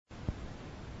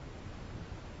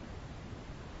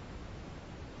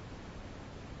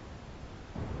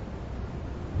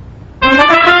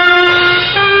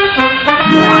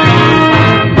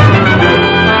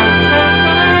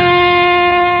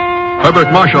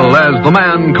Herbert Marshall as the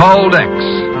man called X.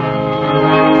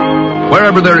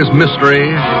 Wherever there is mystery,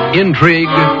 intrigue,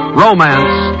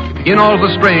 romance, in all the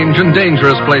strange and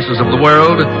dangerous places of the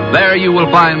world, there you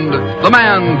will find the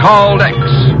man called X.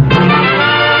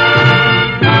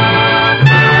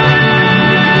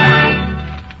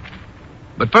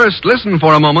 But first, listen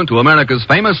for a moment to America's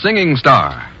famous singing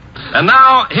star. And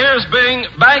now, here's Bing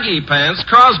Baggy Pants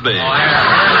Crosby.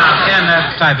 Ken,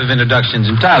 that type of introduction's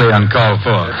entirely uncalled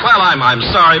for. Well, I'm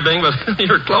sorry, Bing, but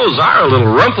your clothes are a little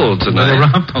rumpled tonight. A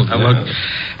little rumpled? Yeah. Well,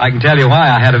 I can tell you why.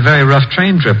 I had a very rough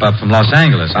train trip up from Los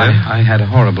Angeles. Yeah. I had a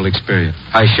horrible experience.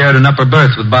 I shared an upper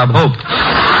berth with Bob Hope.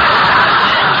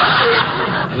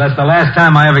 Well, that's the last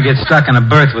time I ever get stuck in a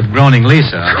berth with groaning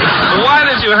Lisa. Why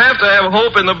did you have to have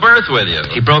Hope in the berth with you?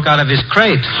 He broke out of his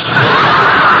crate.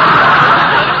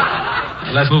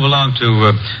 Let's move along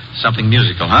to something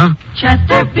musical, huh?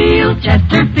 Chesterfield,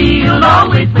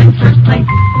 always wins first place.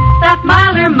 That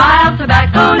mild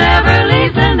tobacco never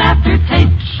leaves an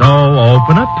aftertaste. So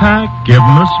open a pack, give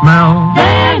 'em a smell.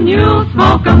 Then you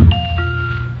smoke 'em.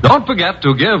 Don't forget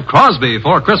to give Crosby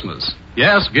for Christmas.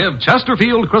 Yes, give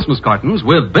Chesterfield Christmas cartons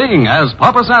with Bing as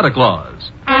Papa Santa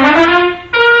Claus.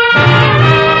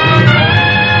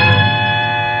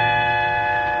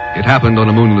 It happened on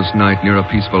a moonless night near a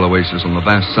peaceful oasis on the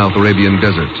vast South Arabian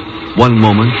desert. One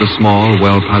moment, the small,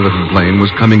 well-piloted plane was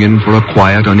coming in for a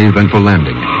quiet, uneventful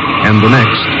landing. And the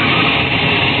next...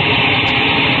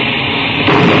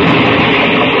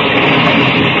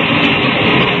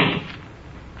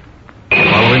 The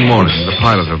following morning, the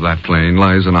pilot of that plane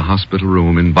lies in a hospital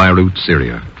room in Beirut,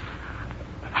 Syria.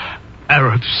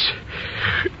 Arabs.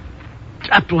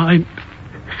 Tap line.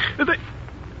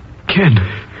 Ken...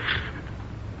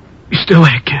 You still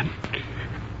there, Ken?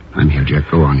 I'm here,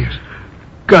 Jack. Go on, yes.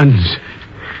 Guns.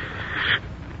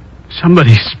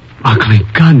 Somebody's smuggling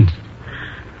guns.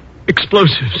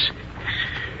 Explosives.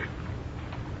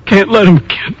 Can't let them,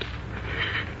 Ken.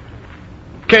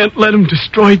 Can't let them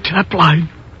destroy Tap Line.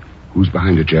 Who's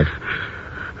behind it, Jack?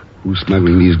 Who's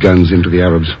smuggling these guns into the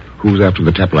Arabs? Who's after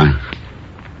the Tap Line?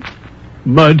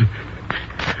 Mud.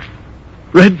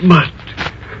 Red mud.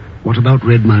 What about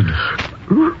red mud?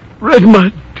 Red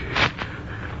mud.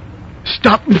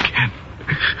 Stop me, Ken.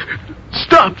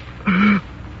 Stop.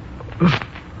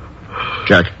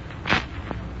 Jack.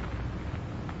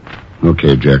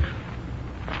 Okay, Jack.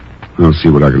 I'll see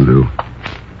what I can do.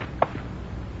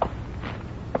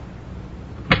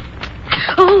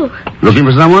 Oh. Looking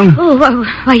for someone? Oh,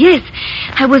 why, yes.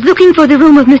 I was looking for the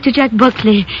room of Mr. Jack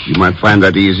Buckley. You might find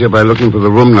that easier by looking for the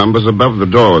room numbers above the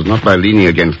doors, not by leaning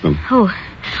against them.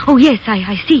 Oh, yes,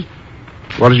 I see.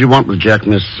 What did you want with Jack,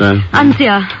 Miss...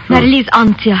 Anthea. Marilise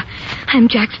Anthea. I'm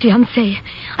Jack's fiancée.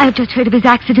 I have just heard of his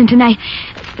accident and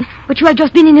But you have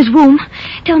just been in his room.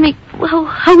 Tell me,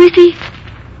 how is he?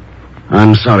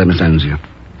 I'm sorry, Miss Anthea.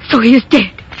 So he is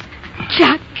dead.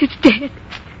 Jack is dead.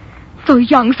 So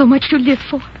young, so much to live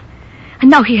for. And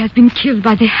now he has been killed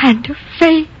by the hand of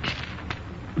fate.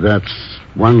 That's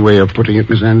one way of putting it,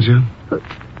 Miss Anthea.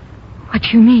 What do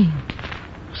you mean?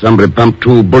 Somebody pumped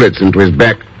 2 bullets into his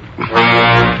back. So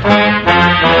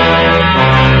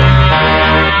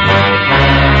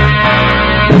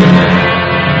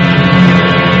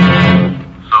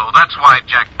that's why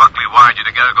Jack Buckley wired you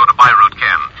to go to Beirut,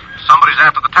 Ken. Somebody's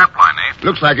after the Tap Line, eh?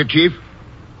 Looks like it, Chief.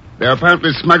 They're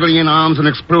apparently smuggling in arms and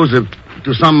explosive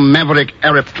to some maverick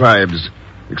Arab tribes,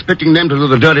 expecting them to do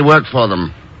the dirty work for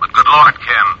them. But good Lord,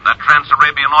 Ken, that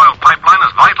Trans-Arabian oil pipeline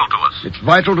is vital to us. It's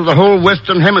vital to the whole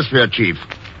Western Hemisphere, Chief.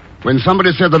 When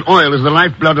somebody said that oil is the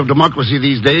lifeblood of democracy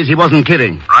these days, he wasn't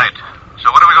kidding. Right. So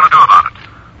what are we going to do about it?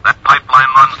 That pipeline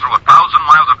runs through 1,000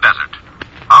 miles of desert.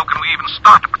 How can we even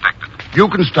start to protect it? You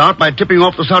can start by tipping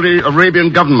off the Saudi Arabian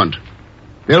government.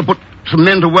 They'll put some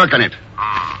men to work on it.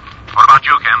 What about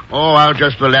you, Ken? Oh, I'll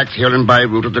just relax here in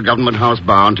Beirut at the government house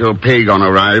bar until Pagon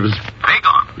arrives.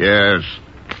 Pagon? Yes.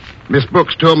 Miss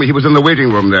Brooks told me he was in the waiting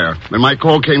room there when my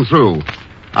call came through.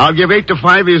 I'll give 8 to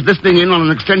 5. He's listening in on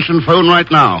an extension phone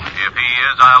right now. If he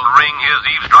is, I'll ring his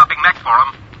eavesdropping neck for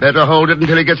him. Better hold it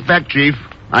until he gets back, Chief.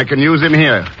 I can use him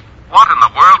here. What in the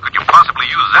world could you possibly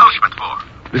use Zellschmidt for?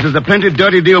 This is a plenty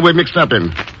dirty deal we're mixed up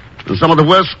in. And some of the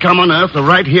worst scum on earth are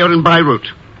right here in Beirut.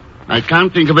 I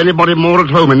can't think of anybody more at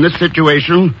home in this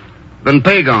situation than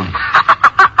Pagon.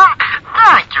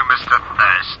 Thank you, Mr.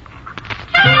 Thurston.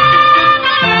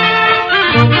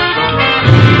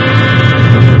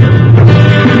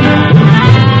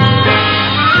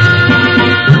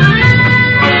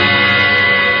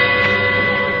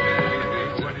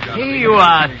 Here you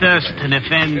are, Thurston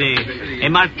Effendi. A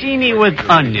martini with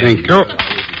onion. Thank you.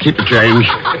 Keep the change.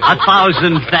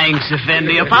 1,000 thanks,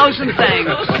 Effendi. 1,000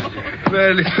 thanks.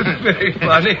 Well, it's very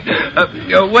funny.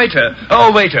 Waiter.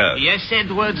 Oh, waiter. Yes,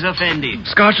 Edwards, Effendi.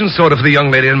 Scotch and soda for the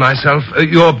young lady and myself.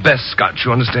 Your best Scotch,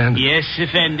 you understand? Yes,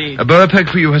 Effendi. A burra peg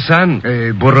for you, Hassan.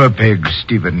 A burra peg,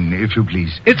 Stephen, if you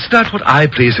please. It's not what I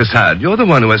please, Hassan. You're the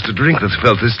one who has to drink this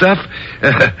filthy stuff.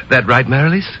 That right,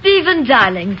 Marilis? Stephen,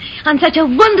 darling, on such a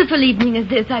wonderful evening as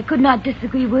this, I could not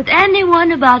disagree with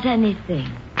anyone about anything.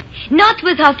 Not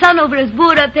with Hassan over his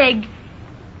burra peg,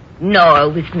 nor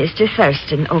with Mr.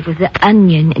 Thurston over the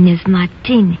onion in his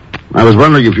martini. I was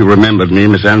wondering if you remembered me,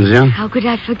 Miss Anzia. How could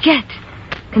I forget,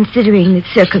 considering the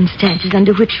circumstances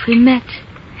under which we met?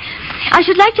 I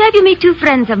should like to have you meet two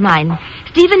friends of mine,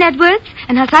 Stephen Edwards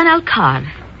and Hassan Al-Kar.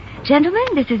 Gentlemen,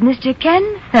 this is Mr.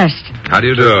 Ken Thurston. How do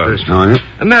you do? How are you?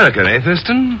 American, eh,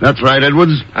 Thurston? That's right,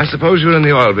 Edwards. I suppose you're in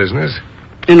the oil business.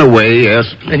 In a way, yes.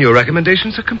 And your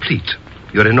recommendations are complete.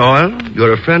 You're in oil,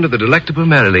 you're a friend of the delectable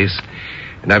Marilis,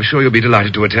 and I'm sure you'll be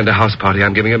delighted to attend a house party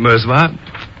I'm giving at Merzwa.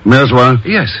 Merzwa?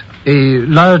 Yes. A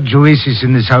large oasis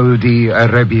in the Saudi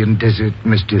Arabian desert,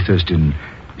 Mr. Thurston.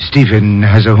 Stephen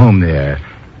has a home there.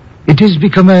 It has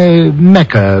become a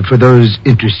mecca for those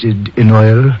interested in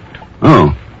oil.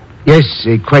 Oh. Yes,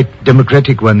 a quite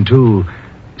democratic one, too.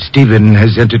 Stephen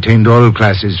has entertained all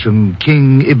classes, from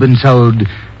King Ibn Saud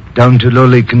down to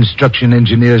lowly construction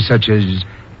engineers such as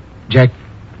Jack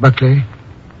Buckley.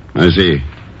 I see.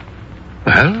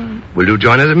 Well, will you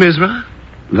join us at Merzwa?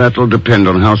 That'll depend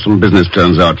on how some business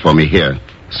turns out for me here.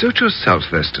 Suit yourself,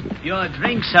 Thurston. Your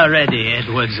drinks are ready,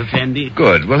 Edwards, Effendi.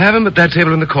 Good. We'll have him at that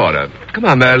table in the corner. Come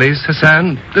on, Marilis,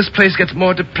 Hassan. This place gets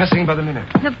more depressing by the minute.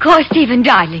 Of course, Stephen,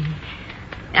 darling.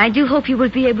 I do hope you will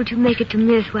be able to make it to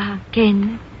Merzwa,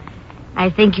 Ken. I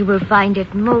think you will find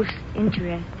it most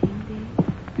interesting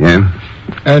there. Yeah?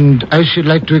 And I should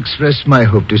like to express my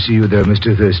hope to see you there,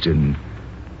 Mr. Thurston.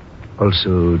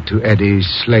 Also, to add a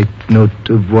slight note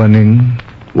of warning.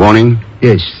 Warning?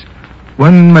 Yes.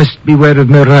 One must beware of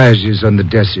mirages on the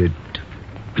desert.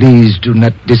 Please do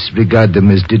not disregard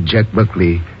them as did Jack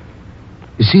Buckley.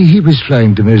 You see, he was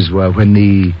flying to Merzwa when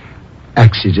the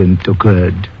accident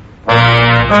occurred.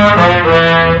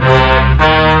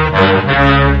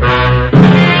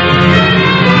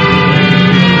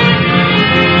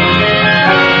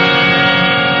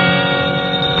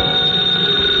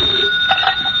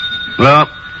 Hello?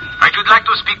 I should like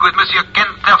to speak with Monsieur Ken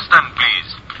Thurston, please.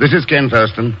 This is Ken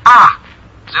Thurston. Ah,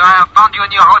 so I have found you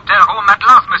in your hotel room at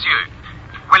last, monsieur.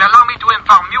 Well, allow me to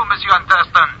inform you, Monsieur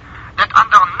Thurston, that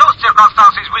under no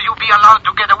circumstances will you be allowed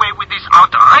to get away with this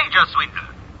outrageous swindle.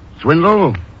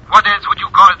 Swindle? What else would you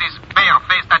call this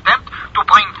bare-faced attempt to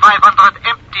bring 500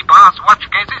 empty brass watch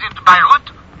cases into Beirut?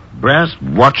 Brass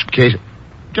watch case?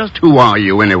 Just who are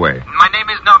you, anyway? My name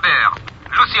is Norbert.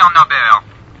 Lucien Norbert.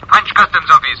 French Customs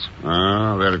Office.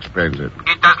 Ah, that explains it.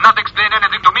 It does not explain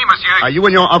anything to me, monsieur. Are you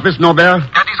in your office, Norbert?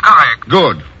 That is correct.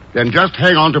 Good. Then just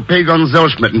hang on to Pagon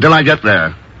Zellschmidt until I get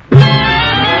there.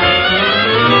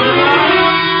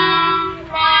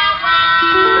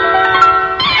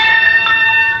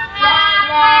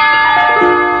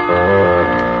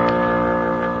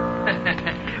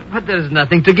 But there's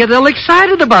nothing to get all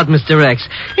excited about, Mr. X.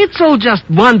 It's all just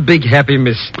one big happy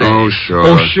mistake. Oh, sure.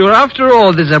 Oh, sure. After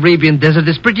all, this Arabian desert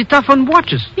is pretty tough on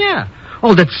watches. Yeah.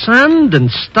 All that sand and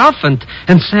stuff and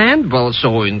sand. Well,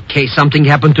 so in case something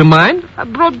happened to mine, I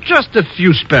brought just a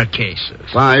few spare cases.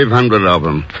 500 of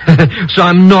them. So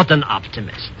I'm not an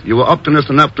optimist. You were optimist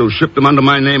enough to ship them under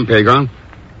my name, Pagon,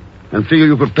 and figure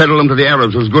you could peddle them to the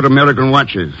Arabs as good American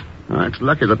watches. It's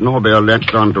lucky that Norbert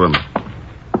latched onto them.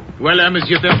 Well,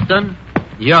 Monsieur Thurston,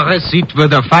 your receipt for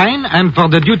the fine and for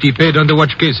the duty paid on the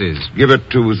watch cases. Give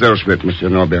it to Zellschmidt, Monsieur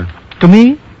Norbert. To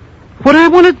me? What do I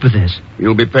wanted for this?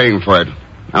 You'll be paying for it.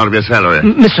 Out of your salary.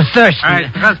 Mr. Thurston. I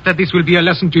trust that this will be a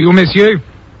lesson to you, monsieur.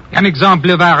 An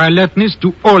example of our alertness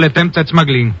to all attempts at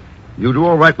smuggling. You do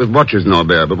all right with watches,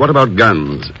 Norbert, but what about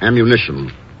guns, ammunition,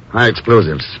 high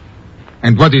explosives?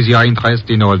 And what is your interest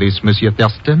in all this, Monsieur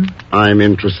Thurston? I'm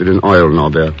interested in oil,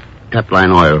 Norbert.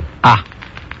 Tapline oil. Ah.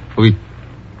 Oui,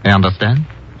 I understand.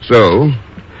 So?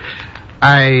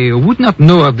 I would not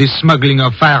know of this smuggling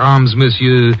of firearms,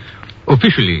 monsieur,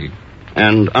 officially.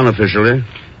 And unofficially?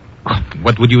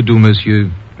 What would you do,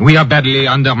 monsieur? We are badly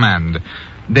undermanned.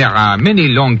 There are many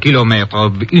long kilometers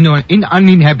of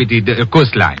uninhabited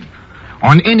coastline.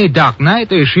 On any dark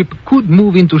night, a ship could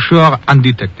move into shore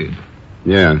undetected.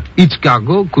 Yeah. Its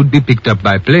cargo could be picked up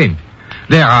by plane.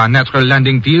 There are natural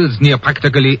landing fields near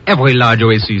practically every large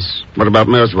oasis. What about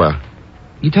Merzwa?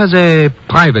 It has a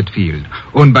private field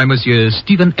owned by Monsieur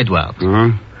Stephen Edwards.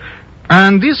 Uh-huh.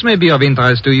 And this may be of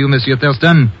interest to you, Monsieur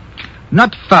Thurston.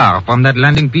 Not far from that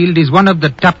landing field is one of the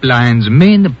tap line's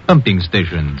main pumping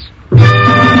stations.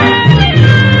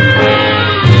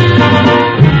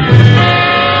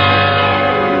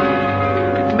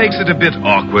 it a bit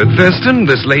awkward, Thurston,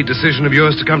 this late decision of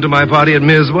yours to come to my party at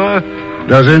Mirzwa.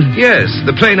 Does it? Yes,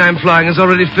 the plane I'm flying is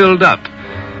already filled up.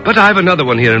 But I've another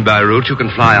one here in Beirut you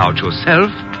can fly out yourself,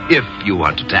 if you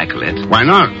want to tackle it. Why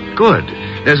not? Good.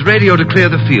 There's radio to clear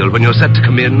the field when you're set to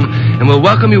come in, and we'll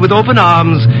welcome you with open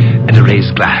arms and a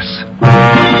raised glass.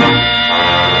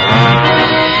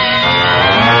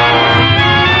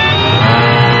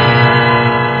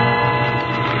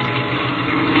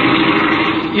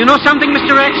 You know something,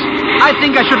 Mr. X? I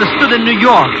think I should have stood in New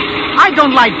York. I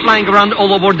don't like flying around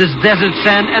all over this desert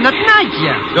sand, and at night,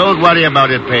 yeah. Don't worry about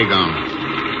it, Pagan.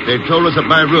 They told us at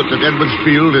Beirut that Edwards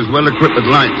Field is well equipped with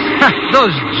lights.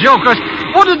 Those jokers.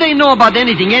 What do they know about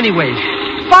anything anyways?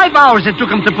 5 hours it took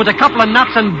them to put a couple of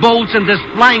nuts and bolts in this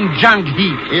flying junk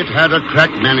heap. It had a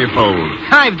cracked manifold.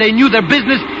 If they knew their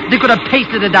business, they could have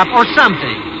pasted it up or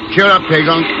something. Cheer up,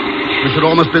 Pagan. We should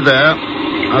almost be there.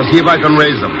 I'll see if I can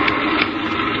raise them.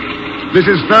 This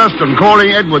is Thurston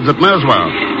calling Edwards at Mirzwa.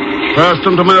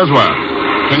 Thurston to Mirzwa.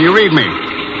 Can you read me?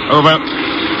 Over.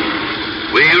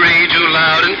 We read you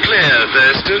loud and clear,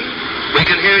 Thurston. We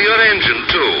can hear your engine,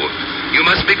 too. You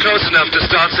must be close enough to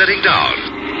start setting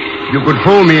down. You could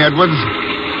fool me, Edwards.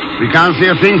 We can't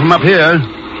see a thing from up here.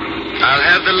 I'll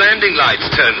have the landing lights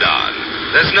turned on.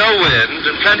 There's no wind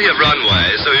and plenty of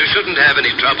runway, so you shouldn't have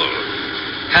any trouble.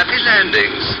 Happy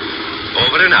landings.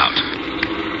 Over and out.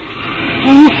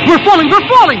 We're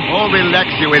falling! Oh, relax,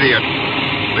 you idiot.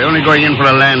 We're only going in for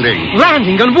a landing.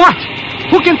 Landing on what?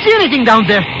 Who can see anything down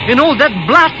there in all that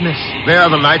blackness? There are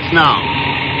the lights now,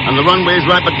 and the runway's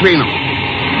right between them.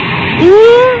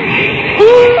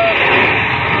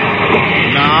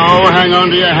 Now, hang on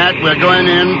to your hat. We're going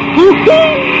in.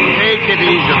 Take it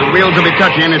easy. The wheels will be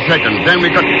touching any second. Then we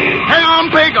could... Hang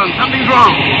on, Pagan. Something's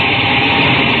wrong.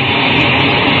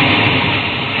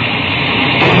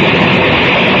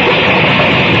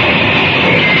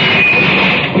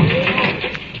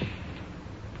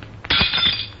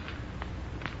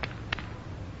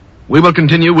 We will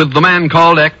continue with The Man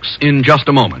Called X in just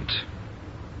a moment.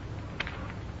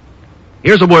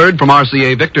 Here's a word from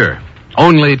RCA Victor.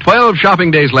 Only 12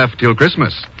 shopping days left till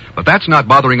Christmas. But that's not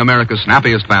bothering America's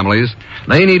snappiest families.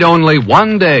 They need only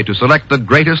one day to select the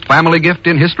greatest family gift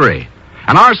in history.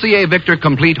 An RCA Victor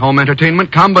complete home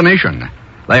entertainment combination.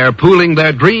 They are pooling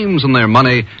their dreams and their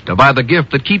money to buy the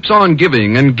gift that keeps on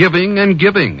giving and giving and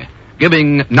giving.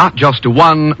 Giving not just to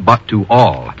one, but to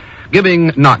all.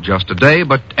 Giving not just a day,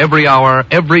 but every hour,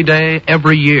 every day,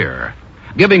 every year.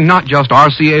 Giving not just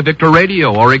RCA Victor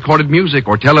radio or recorded music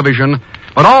or television,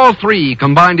 but all three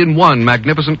combined in one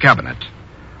magnificent cabinet.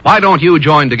 Why don't you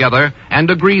join together and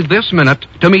agree this minute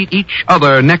to meet each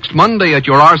other next Monday at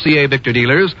your RCA Victor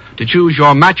dealers to choose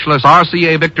your matchless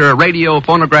RCA Victor radio,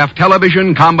 phonograph,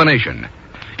 television combination?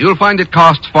 You'll find it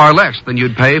costs far less than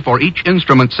you'd pay for each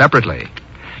instrument separately.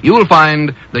 You'll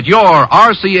find that your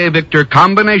RCA Victor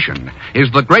combination is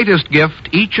the greatest gift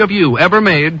each of you ever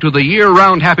made to the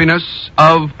year-round happiness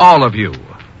of all of you.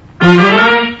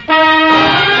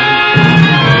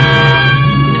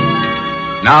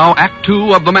 Now, Act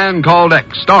Two of The Man Called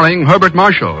X, starring Herbert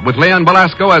Marshall, with Leon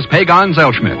Belasco as Pagan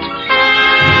Zellschmidt.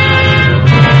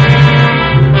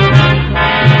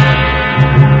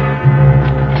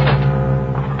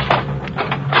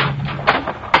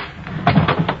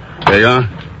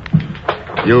 Pagan?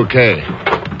 You okay?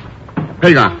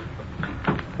 Pagan.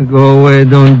 Go away,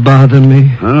 don't bother me.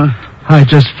 Huh? I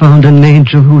just found an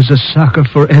angel who's a sucker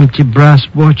for empty brass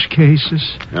watch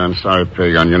cases. I'm sorry,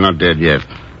 Pagan. You're not dead yet.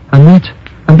 I'm not?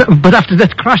 But after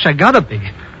that crash, I gotta be.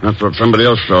 That's what somebody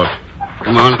else thought.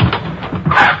 Come on.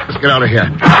 Let's get out of here.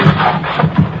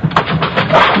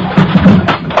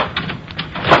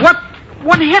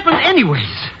 What happened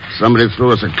anyways? Somebody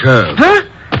threw us a curve. Huh?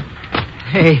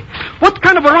 Hey, what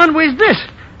kind of a runway is this?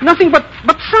 Nothing but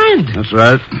sand. That's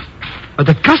right. But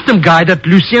the custom guy that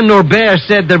Lucien Norbert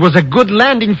said there was a good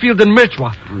landing field in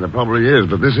Mirzwa. Well, there probably is,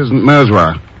 but this isn't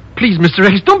Mirzwa. Please, Mr.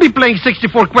 X, don't be playing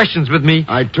 64 questions with me.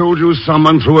 I told you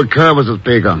someone threw a curve at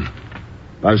Pagan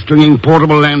by stringing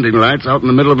portable landing lights out in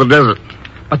the middle of the desert.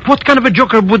 But what kind of a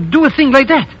joker would do a thing like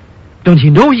that? Don't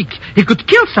he know he could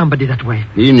kill somebody that way?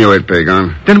 He knew it,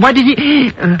 Pagan. Then why did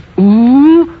he...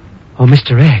 Oh,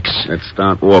 Mr. X. Let's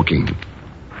start walking.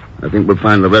 I think we'll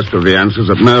find the rest of the answers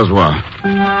at Mirzwa.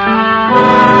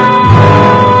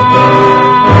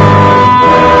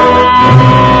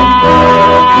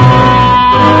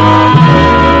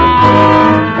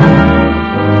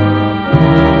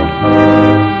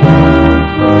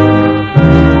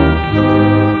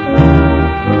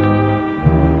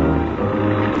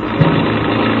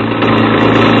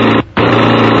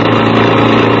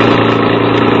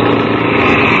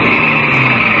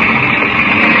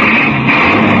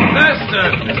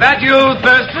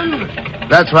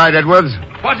 That's right, Edwards.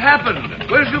 What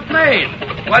happened? Where's your plane?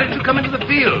 Why didn't you come into the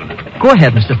field? Go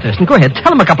ahead, Mr. Thurston. Go ahead.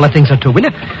 Tell him a couple of things or two, will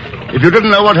you? If you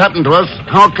didn't know what happened to us,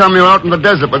 how come you're out in the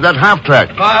desert with that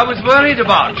half-track? I was worried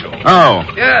about you. Oh.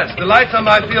 Yes, the lights on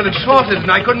my field had shorted and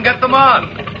I couldn't get them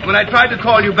on. When I tried to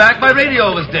call you back, my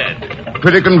radio was dead.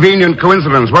 Pretty convenient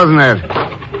coincidence, wasn't it?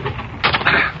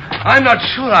 I'm not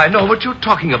sure I know what you're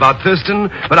talking about, Thurston,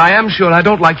 but I am sure I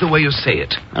don't like the way you say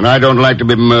it. And I don't like to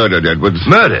be murdered, Edwards.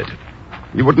 Murdered?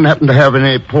 You wouldn't happen to have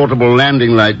any portable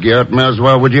landing light gear at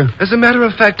Merswa, would you? As a matter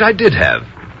of fact, I did have.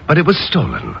 But it was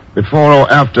stolen. Before or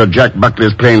after Jack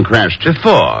Buckley's plane crashed?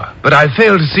 Before, but I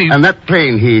failed to see... And that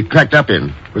plane he cracked up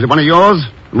in, was it one of yours?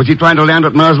 Was he trying to land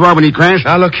at Merswa when he crashed?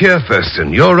 Now, look here,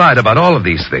 Thurston. You're right about all of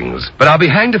these things. But I'll be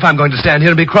hanged if I'm going to stand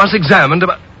here and be cross-examined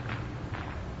about...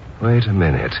 Wait a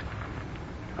minute.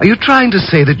 Are you trying to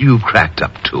say that you cracked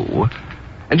up, too?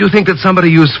 And you think that somebody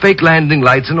used fake landing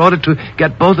lights in order to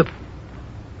get both of...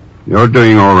 You're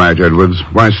doing all right, Edwards.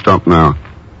 Why stop now?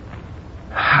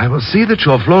 I will see that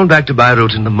you're flown back to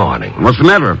Beirut in the morning. What's the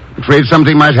matter? Afraid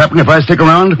something might happen if I stick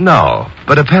around? No,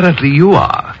 but apparently you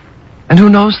are. And who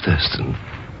knows, Thurston?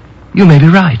 You may be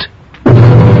right.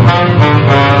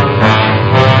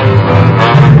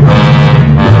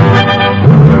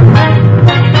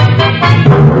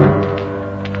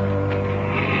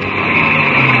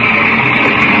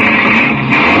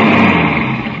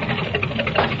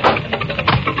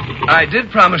 I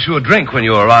did promise you a drink when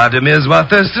you arrived at Merswa,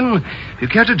 Thurston. If you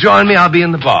care to join me, I'll be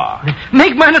in the bar.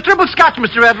 Make mine a triple scotch,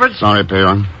 Mr. Edwards. Sorry,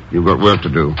 Peon. You've got work to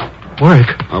do. Work?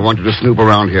 I want you to snoop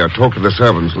around here, talk to the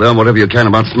servants, learn whatever you can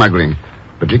about smuggling,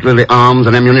 particularly arms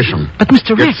and ammunition. But,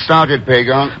 Mr. Get Rex... started,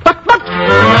 Pagon. But...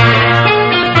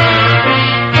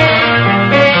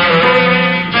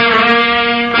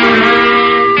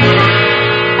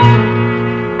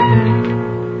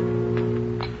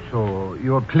 So,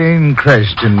 your plane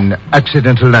crashed in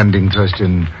accidental landing,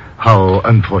 Thurston. How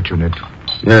unfortunate.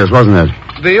 Yes, wasn't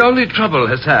it? The only trouble,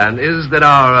 Hassan, is that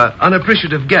our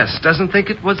unappreciative guest doesn't think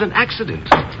it was an accident.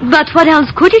 But what else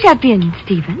could it have been,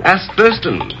 Stephen? Ask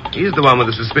Thurston. He's the one with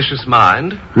a suspicious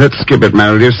mind. Let's skip it,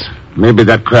 Meredith. Maybe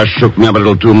that crash shook me up a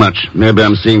little too much. Maybe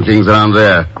I'm seeing things around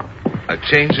there. A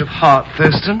change of heart,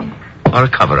 Thurston, or a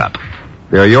cover-up?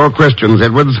 They're your questions,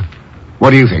 Edwards.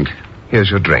 What do you think? Here's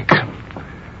your drink.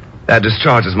 That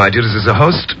discharges my duties as a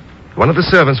host. One of the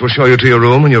servants will show you to your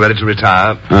room when you're ready to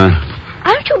retire.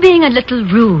 Aren't you being a little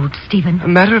rude, Stephen? A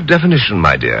matter of definition,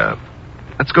 my dear.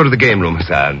 Let's go to the game room,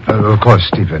 Hassan. Of course,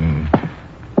 Stephen.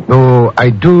 Though I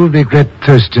do regret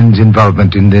Thurston's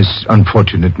involvement in this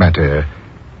unfortunate matter.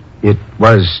 It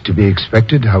was to be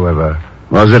expected, however.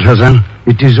 Was it, Hassan?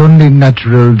 It is only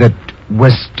natural that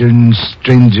Western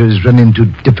strangers run into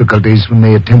difficulties when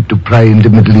they attempt to pry into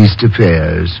Middle East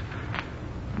affairs.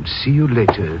 See you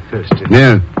later, Thurston.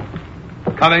 Yeah.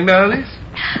 Coming, Marilis?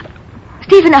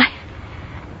 Stephen,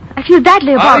 I feel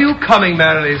badly about... Are you coming,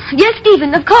 Marilis? Yes,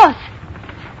 Stephen, of course.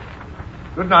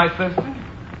 Good night, Thurston.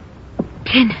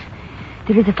 Ken,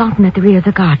 there is a fountain at the rear of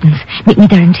the gardens. Meet me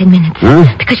there in 10 minutes.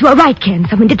 Huh? Because you are right, Ken.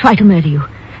 Someone did try to murder you,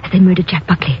 as they murdered Jack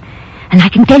Buckley. And I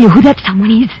can tell you who that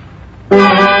someone is.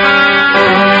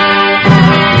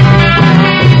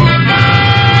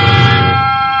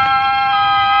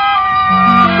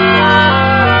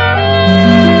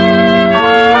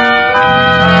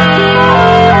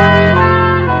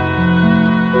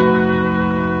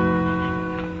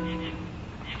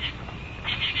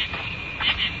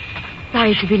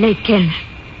 Sorry to be late, Ken.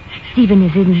 Stephen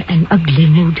is in an ugly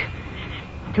mood.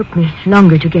 It took me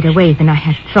longer to get away than I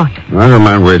had thought. I don't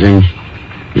mind waiting.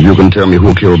 If you can tell me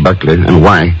who killed Buckley and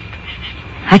why.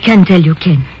 I can tell you,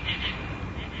 Ken.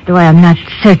 Though I am not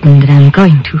certain that I'm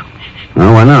going to.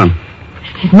 Oh, why not?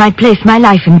 It might place my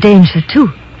life in danger, too.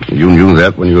 You knew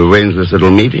that when you arranged this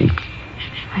little meeting.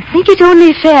 I think it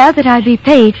only fair that I be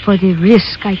paid for the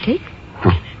risk I take.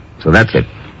 So that's it.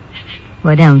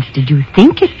 What else did you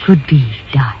think it could be,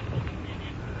 darling?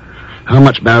 How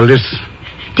much, Meredith?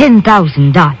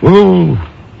 $10,000. Oh,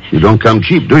 you don't come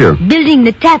cheap, do you? Building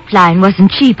the tap line wasn't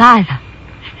cheap either.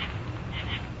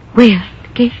 Where,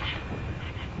 Kate?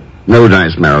 No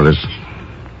dice, Meredith.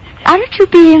 Aren't you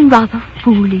being rather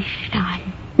foolish,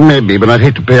 darling? Maybe, but I'd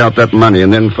hate to pay out that money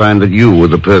and then find that you were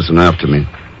the person after me.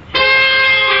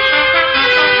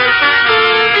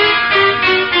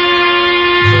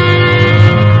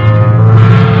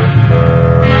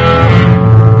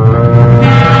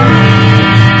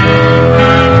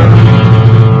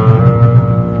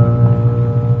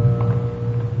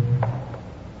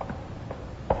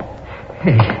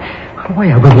 Why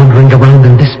are we wandering around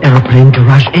in this aeroplane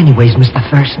garage anyways, Mr.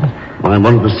 Thurston? I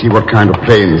wanted to see what kind of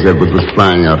planes Edwards was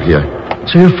flying out here.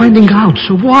 So you're finding out.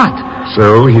 So what?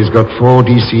 So he's got 4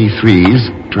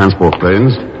 DC-3s, transport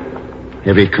planes,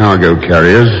 heavy cargo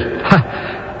carriers.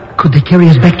 Could they carry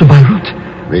us back to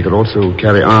Beirut? They could also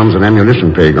carry arms and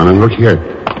ammunition, Pagan. And look here.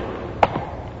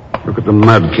 Look at the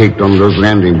mud caked on those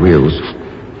landing wheels.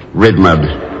 Red mud.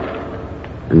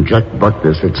 And Jack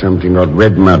Buckler said something about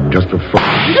red mud just before.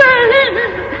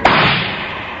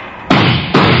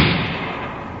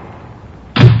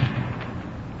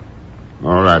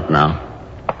 All right, now.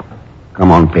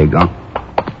 Come on, Pagan.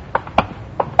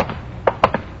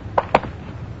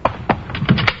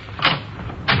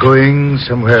 Going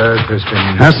somewhere,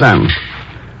 Thurston? Hassan,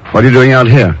 what are you doing out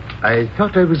here? I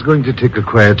thought I was going to take a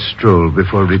quiet stroll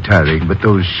before retiring, but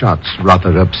those shots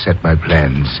rather upset my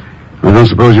plans. I don't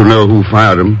suppose you know who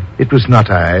fired them. It was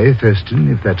not I, Thurston,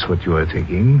 if that's what you are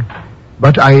thinking.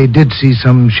 But I did see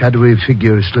some shadowy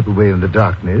figure slip away in the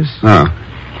darkness. Ah.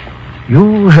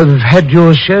 You have had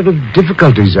your share of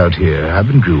difficulties out here,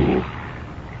 haven't you?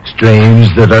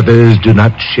 Strange that others do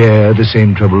not share the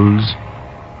same troubles.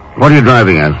 What are you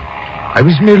driving at? I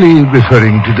was merely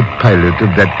referring to the pilot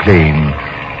of that plane.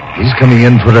 He's coming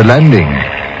in for a landing.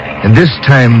 And this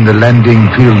time the landing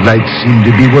field lights seem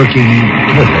to be working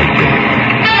perfectly.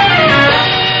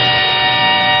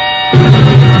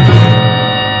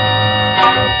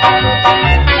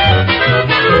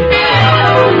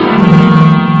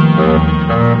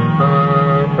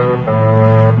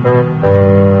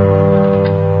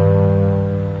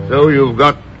 So you've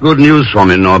got good news for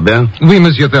me, Norbert? Oui,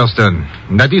 Monsieur Thurston.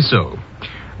 That is so.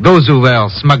 Those who were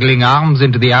smuggling arms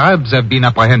into the Arabs have been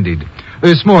apprehended.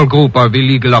 A small group of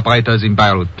illegal operators in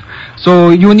Beirut.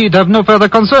 So you need have no further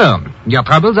concern. Your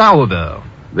troubles are over.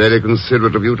 Very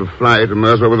considerate of you to fly to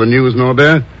Mersey with the news,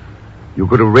 Norbert. You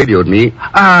could have radioed me.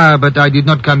 Ah, but I did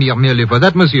not come here merely for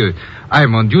that, monsieur. I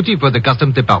am on duty for the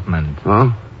Customs Department. Huh?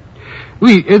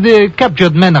 Oui, the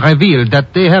captured men revealed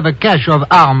that they have a cache of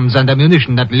arms and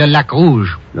ammunition at Le Lac Rouge.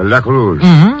 Le Lac Rouge?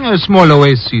 Mm-hmm. A small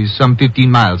oasis some 15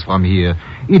 miles from here.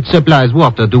 It supplies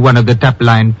water to one of the tap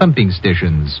line pumping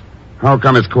stations. How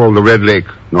come it's called the Red Lake,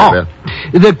 Norbert?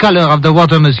 Oh, the color of the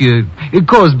water, monsieur,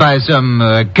 caused by some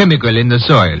chemical in the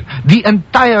soil. The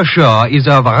entire shore is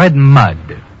of red mud.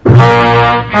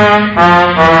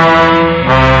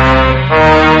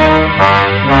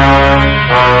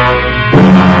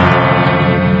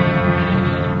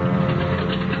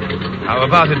 How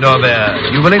about it,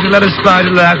 Norbert? You willing to let us fly to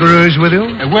La Rouge with you?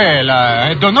 Well,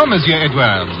 I don't know, Monsieur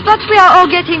Edwards. But we are all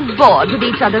getting bored with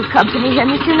each other's company here,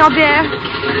 Monsieur Norbert.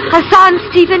 Hassan,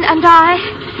 Stephen, and I.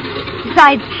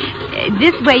 Besides,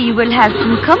 this way you will have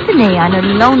some company on a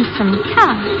lonesome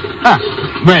task.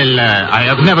 Well, I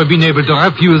have never been able to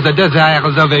refuse the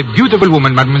desires of a beautiful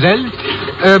woman, mademoiselle.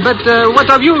 But what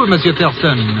of you, Monsieur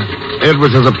Thurston?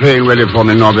 Edwards has a plane ready for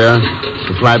me, Norbert,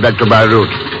 to fly back to Beirut.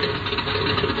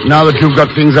 Now that you've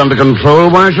got things under control,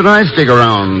 why should I stick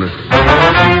around?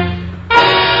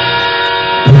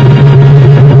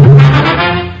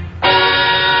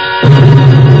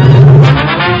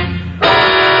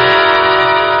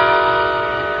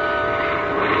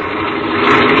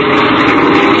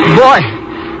 Boy,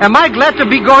 am I glad to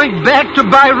be going back to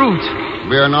Beirut.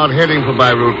 We are not heading for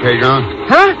Beirut, Pagan.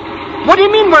 Huh? What do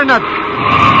you mean we're not?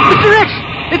 Mr. X,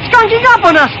 it's ganging up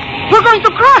on us. We're going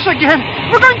to crash again.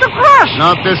 We're going to crash.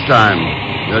 Not this time.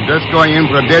 You're just going in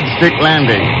for a dead stick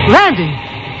landing. Landing?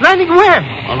 Landing where?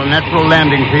 On a natural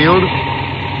landing field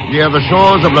near the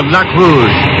shores of the Lac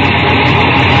Rouge.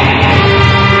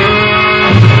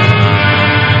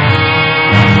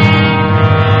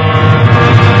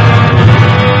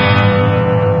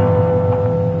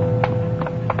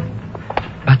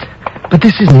 But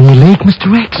this isn't any lake,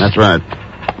 Mr. X. That's right.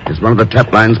 It's one of the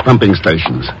tap line's pumping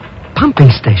stations.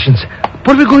 Pumping stations?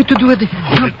 What are we going to do at the...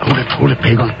 Hold it,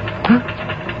 Pagan. Huh?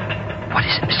 What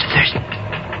is it, Mr. Thurston?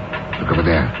 Look over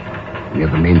there,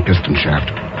 near the main piston shaft.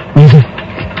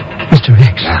 Mr.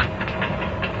 X? Yeah.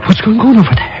 What's going on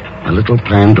over there? A little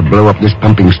plan to blow up this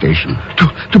pumping station.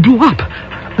 To blow up?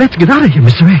 Let's get out of here,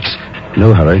 Mr. X.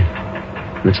 No hurry.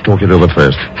 Let's talk it over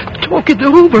first. Talk it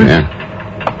over? Yeah.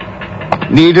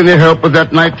 Need any help with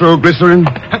that nitroglycerin?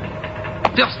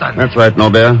 Thurston. That's right,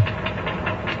 Norbert.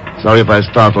 Sorry if I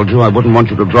startled you. I wouldn't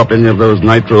want you to drop any of those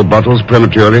nitro bottles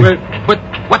prematurely. But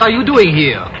what are you doing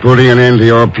here? Putting an end to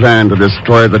your plan to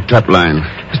destroy the tap line.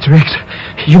 Mr. X,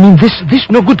 you mean this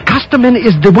no-good customer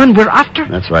is the one we're after?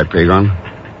 That's right, Pagan.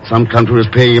 Some country was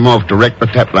paying him off to wreck the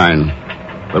tap line.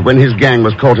 But when his gang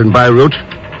was caught in Beirut,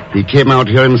 he came out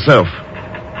here himself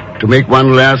to make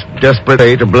one last desperate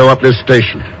day to blow up this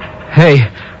station. Hey,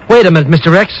 wait a minute,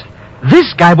 Mr. X.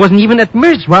 This guy wasn't even at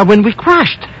Mirzwa when we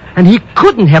crashed. And he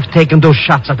couldn't have taken those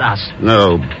shots at us.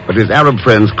 No, but his Arab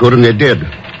friends could, and they did.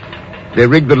 They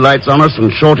rigged the lights on us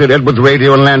and shorted Edwards'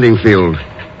 radio and landing field.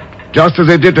 Just as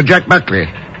they did to Jack Buckley.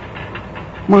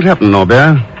 What happened,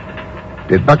 Norbert?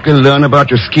 Did Buckley learn about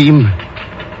your scheme?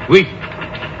 Oui.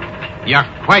 You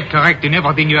are quite correct in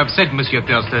everything you have said, Monsieur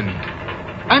Thurston.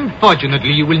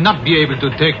 Unfortunately, you will not be able to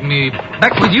take me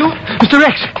back with you. Mr.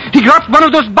 X, he dropped one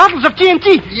of those bottles of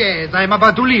TNT. Yes, I am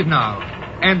about to leave now.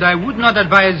 And I would not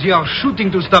advise your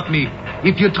shooting to stop me.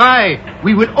 If you try,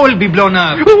 we will all be blown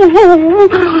up.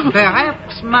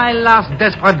 Perhaps my last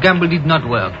desperate gamble did not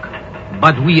work.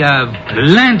 But we have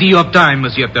plenty of time,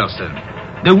 Monsieur Thurston.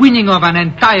 The winning of an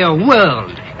entire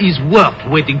world is worth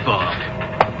waiting for.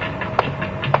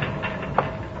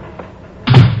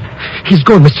 He's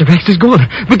gone, Mr. X, he's gone.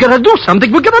 We gotta do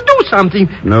something.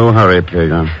 No hurry,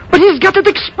 Pagan. But he's got that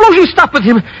explosion stuff with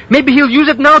him. Maybe he'll use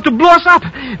it now to blow us up.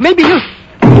 Maybe he'll...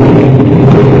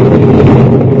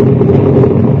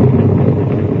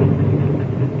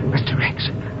 Mr. X,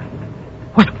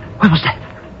 what was that?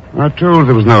 I told you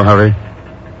there was no hurry.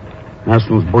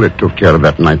 Hassan's bullet took care of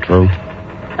that nitro.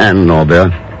 And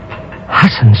Norbert.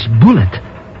 Hassan's bullet?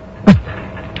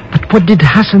 But what did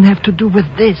Hassan have to do with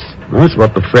this? Well, that's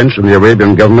what the French and the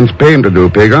Arabian governments pay him to do,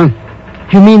 Pagan.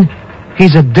 You mean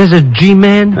he's a Desert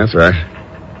G-man? That's right.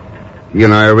 He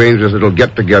and I arranged this little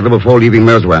get-together before leaving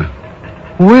Merswa.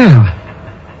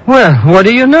 Well, what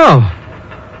do you know?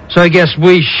 So I guess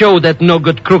we show that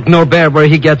no-good crook Norbert where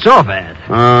he gets off at.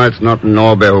 Oh, it's not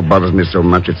Norbert who bothers me so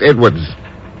much. It's Edwards.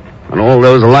 And all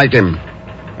those like him.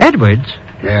 Edwards?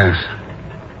 Yes.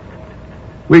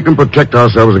 We can protect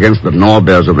ourselves against the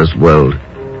Norberts of this world.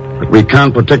 But we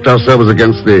can't protect ourselves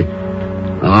against the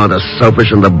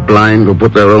selfish and the blind who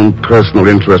put their own personal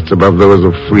interests above those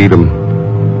of freedom.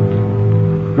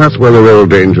 That's where the real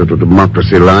danger to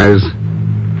democracy lies.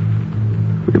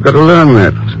 We've got to learn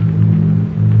that.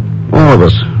 All of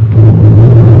us.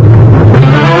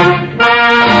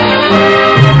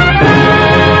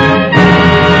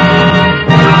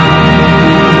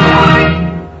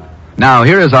 Now,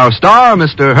 here is our star,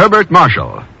 Mr. Herbert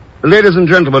Marshall. Ladies and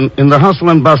gentlemen, in the hustle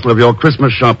and bustle of your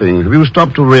Christmas shopping, have you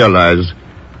stopped to realize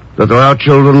that there are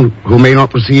children who may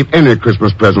not receive any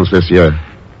Christmas presents this year?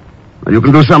 Now, you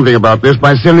can do something about this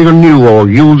by sending a new or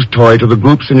used toy to the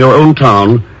groups in your own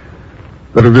town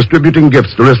that are distributing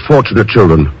gifts to less fortunate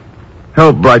children.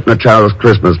 Help brighten a child's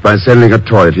Christmas by sending a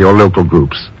toy to your local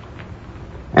groups.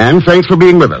 And thanks for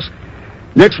being with us.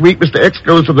 Next week, Mr. X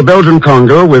goes to the Belgian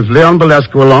Congo with Leon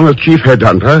Belasco along as chief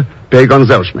headhunter, Pagan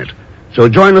Zellschmidt. So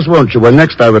join us, won't you, when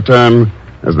next I return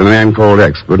as the man called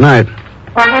X. Good night.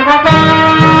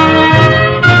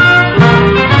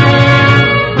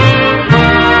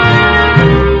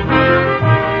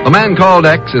 The Man Called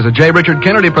X is a J. Richard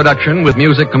Kennedy production with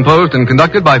music composed and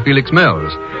conducted by Felix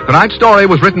Mills. Tonight's story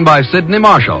was written by Sidney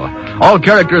Marshall. All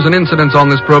characters and incidents on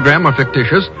this program are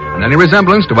fictitious, and any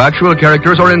resemblance to actual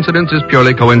characters or incidents is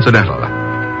purely coincidental.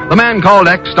 The Man Called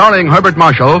X, starring Herbert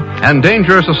Marshall, and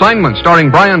Dangerous Assignment,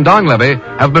 starring Brian Donlevy,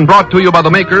 have been brought to you by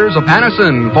the makers of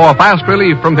Anacin for fast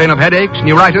relief from pain of headaches,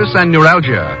 neuritis, and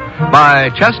neuralgia. By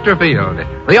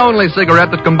Chesterfield, the only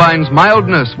cigarette that combines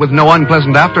mildness with no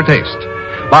unpleasant aftertaste.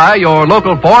 By your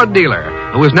local Ford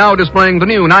dealer, who is now displaying the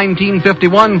new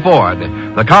 1951 Ford,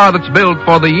 the car that's built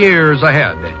for the years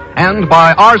ahead. And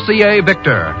by RCA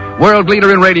Victor, world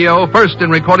leader in radio, first in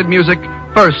recorded music,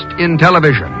 first in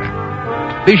television.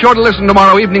 Be sure to listen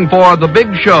tomorrow evening for The Big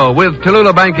Show with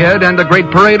Tallulah Bankhead and a great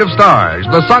parade of stars,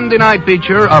 the Sunday night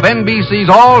feature of NBC's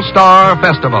All-Star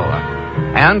Festival.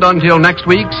 And until next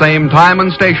week, same time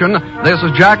and station, this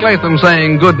is Jack Latham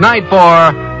saying good night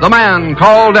for The Man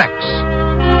Called X.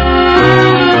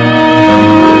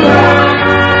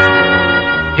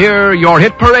 Hear your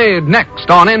hit parade next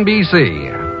on NBC.